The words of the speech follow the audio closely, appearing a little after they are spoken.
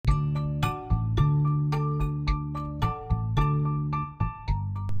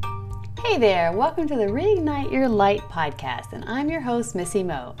Hey there, welcome to the Reignite Your Light podcast, and I'm your host, Missy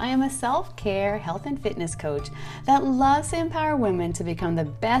Mo. I am a self-care, health and fitness coach that loves to empower women to become the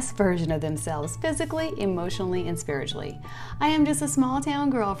best version of themselves physically, emotionally, and spiritually. I am just a small town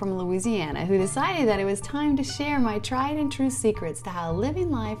girl from Louisiana who decided that it was time to share my tried and true secrets to how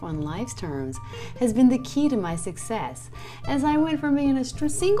living life on life's terms has been the key to my success as I went from being a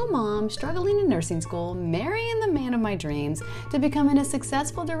single mom, struggling in nursing school, marrying the man of my dreams, to becoming a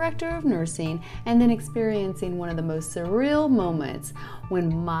successful director of nursing, and then experiencing one of the most surreal moments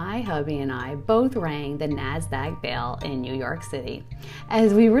when my hubby and I both rang the NASDAQ bell in New York City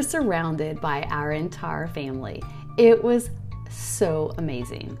as we were surrounded by our entire family. It was so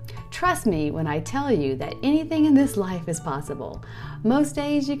amazing. Trust me when I tell you that anything in this life is possible. Most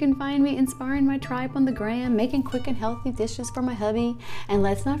days you can find me inspiring my tribe on the gram, making quick and healthy dishes for my hubby, and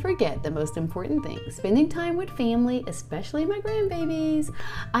let's not forget the most important thing, spending time with family, especially my grandbabies.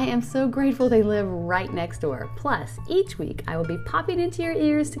 I am so grateful they live right next door. Plus, each week I will be popping into your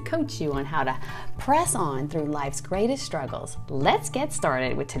ears to coach you on how to press on through life's greatest struggles. Let's get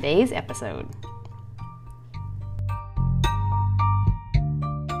started with today's episode.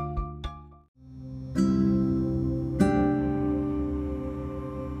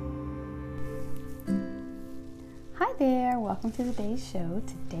 Hi there, welcome to today's show.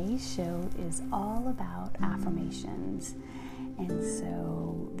 Today's show is all about affirmations. And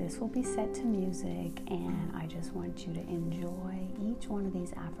so this will be set to music, and I just want you to enjoy each one of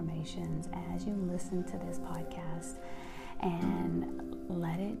these affirmations as you listen to this podcast and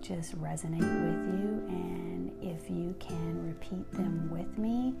let it just resonate with you. And if you can repeat them with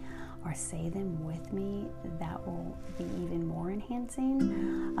me or say them with me, that will be even more enhancing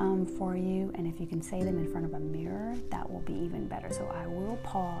for you. And if you can say them in front of a mirror, that will be even better. So I will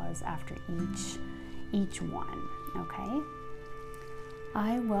pause after each one, okay?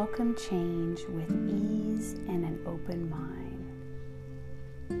 I welcome change with ease and an open mind.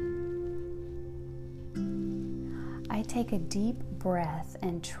 I take a deep breath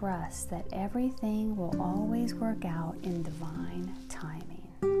and trust that everything will always work out in divine timing.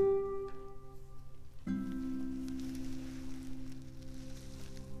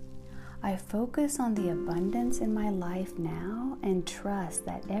 I focus on the abundance in my life now and trust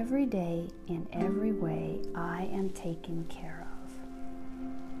that every day, in every way, I am taken care of.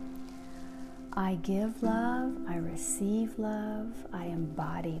 I give love, I receive love, I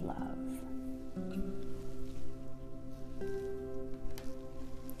embody love.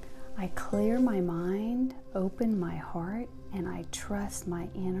 I clear my mind, open my heart, and I trust my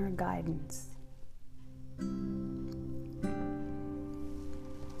inner guidance.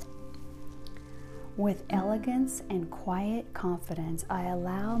 With elegance and quiet confidence, I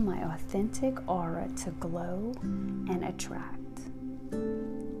allow my authentic aura to glow and attract.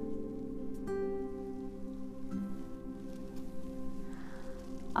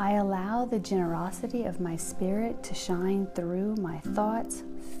 I allow the generosity of my spirit to shine through my thoughts,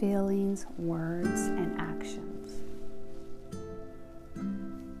 feelings, words, and actions.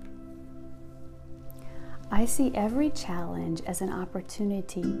 I see every challenge as an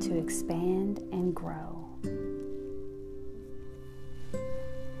opportunity to expand and grow.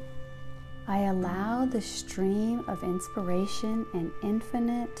 I allow the stream of inspiration and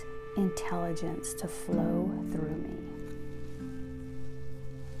infinite intelligence to flow through me.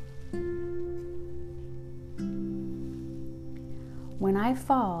 When I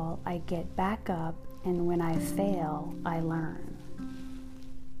fall, I get back up, and when I fail, I learn.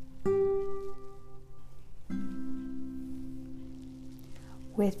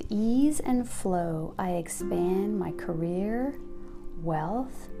 With ease and flow, I expand my career,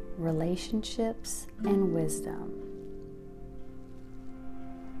 wealth, relationships, and wisdom.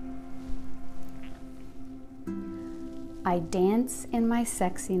 I dance in my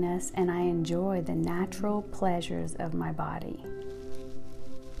sexiness, and I enjoy the natural pleasures of my body.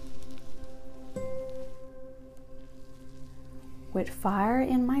 With fire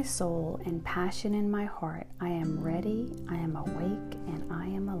in my soul and passion in my heart, I am ready, I am awake, and I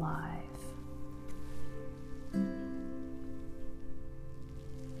am alive.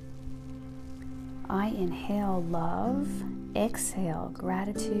 I inhale love, exhale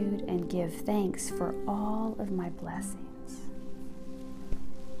gratitude, and give thanks for all of my blessings.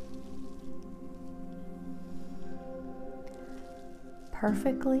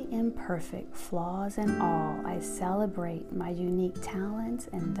 Perfectly imperfect, flaws and all, I celebrate my unique talents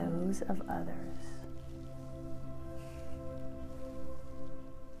and those of others.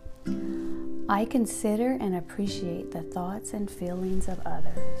 I consider and appreciate the thoughts and feelings of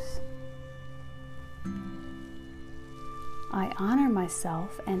others. I honor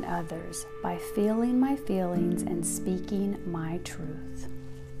myself and others by feeling my feelings and speaking my truth.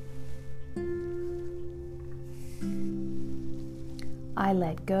 I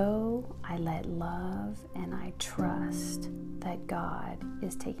let go, I let love, and I trust that God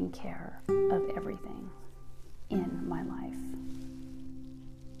is taking care of everything in my life.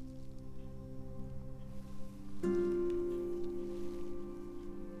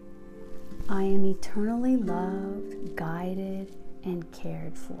 I am eternally loved, guided, and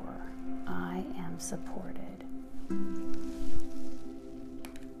cared for. I am supported.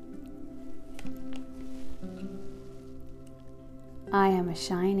 I am a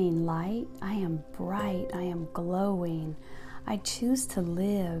shining light. I am bright. I am glowing. I choose to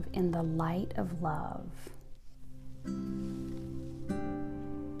live in the light of love.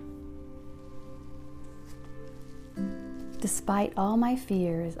 Despite all my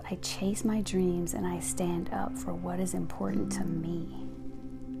fears, I chase my dreams and I stand up for what is important to me.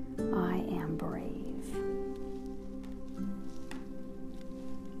 I am brave.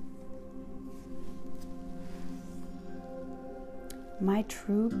 My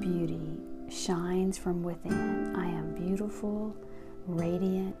true beauty shines from within. I am beautiful,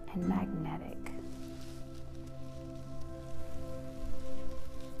 radiant, and magnetic.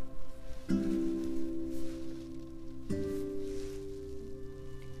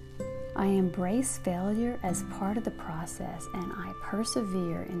 I embrace failure as part of the process, and I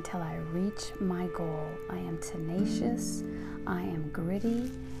persevere until I reach my goal. I am tenacious, I am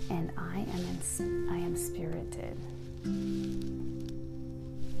gritty, and I am spirited.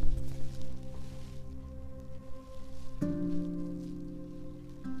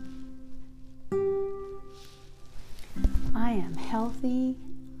 I am healthy,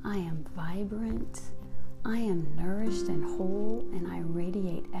 I am vibrant, I am nourished and whole, and I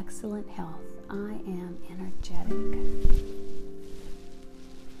radiate excellent health. I am energetic.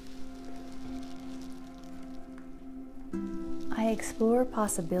 I explore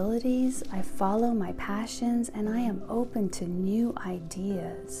possibilities, I follow my passions, and I am open to new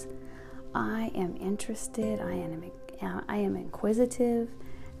ideas. I am interested, I am inquisitive,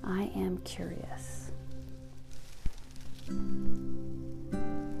 I am curious.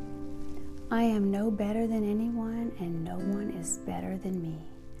 I am no better than anyone, and no one is better than me.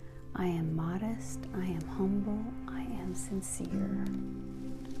 I am modest, I am humble, I am sincere.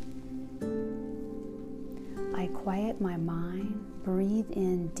 I quiet my mind, breathe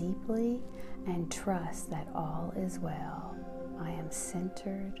in deeply, and trust that all is well. I am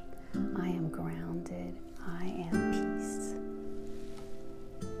centered, I am grounded, I am peace.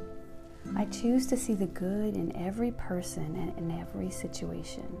 I choose to see the good in every person and in every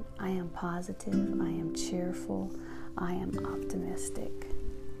situation. I am positive, I am cheerful, I am optimistic.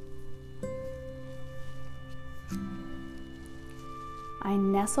 I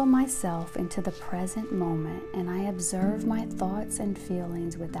nestle myself into the present moment and I observe my thoughts and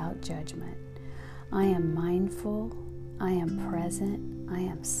feelings without judgment. I am mindful, I am present, I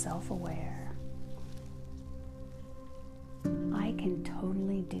am self-aware. I can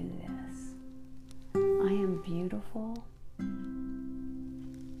totally do this. I am beautiful.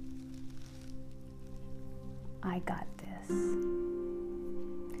 I got this.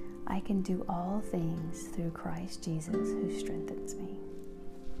 I can do all things through Christ Jesus who strengthens me.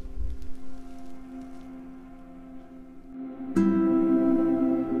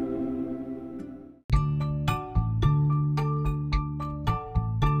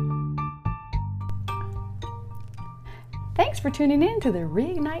 Thanks for tuning in to the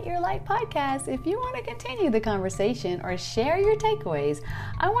Reignite Your Light podcast. If you want to continue the conversation or share your takeaways,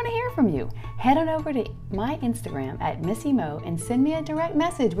 I want to hear from you. Head on over to my Instagram at Missy Mo and send me a direct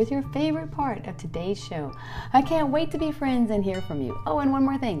message with your favorite part of today's show. I can't wait to be friends and hear from you. Oh, and one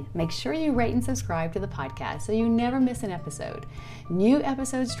more thing. Make sure you rate and subscribe to the podcast so you never miss an episode. New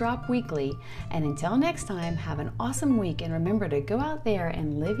episodes drop weekly. And until next time, have an awesome week and remember to go out there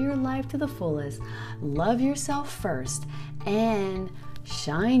and live your life to the fullest. Love yourself first and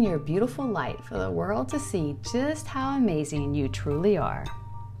shine your beautiful light for the world to see just how amazing you truly are.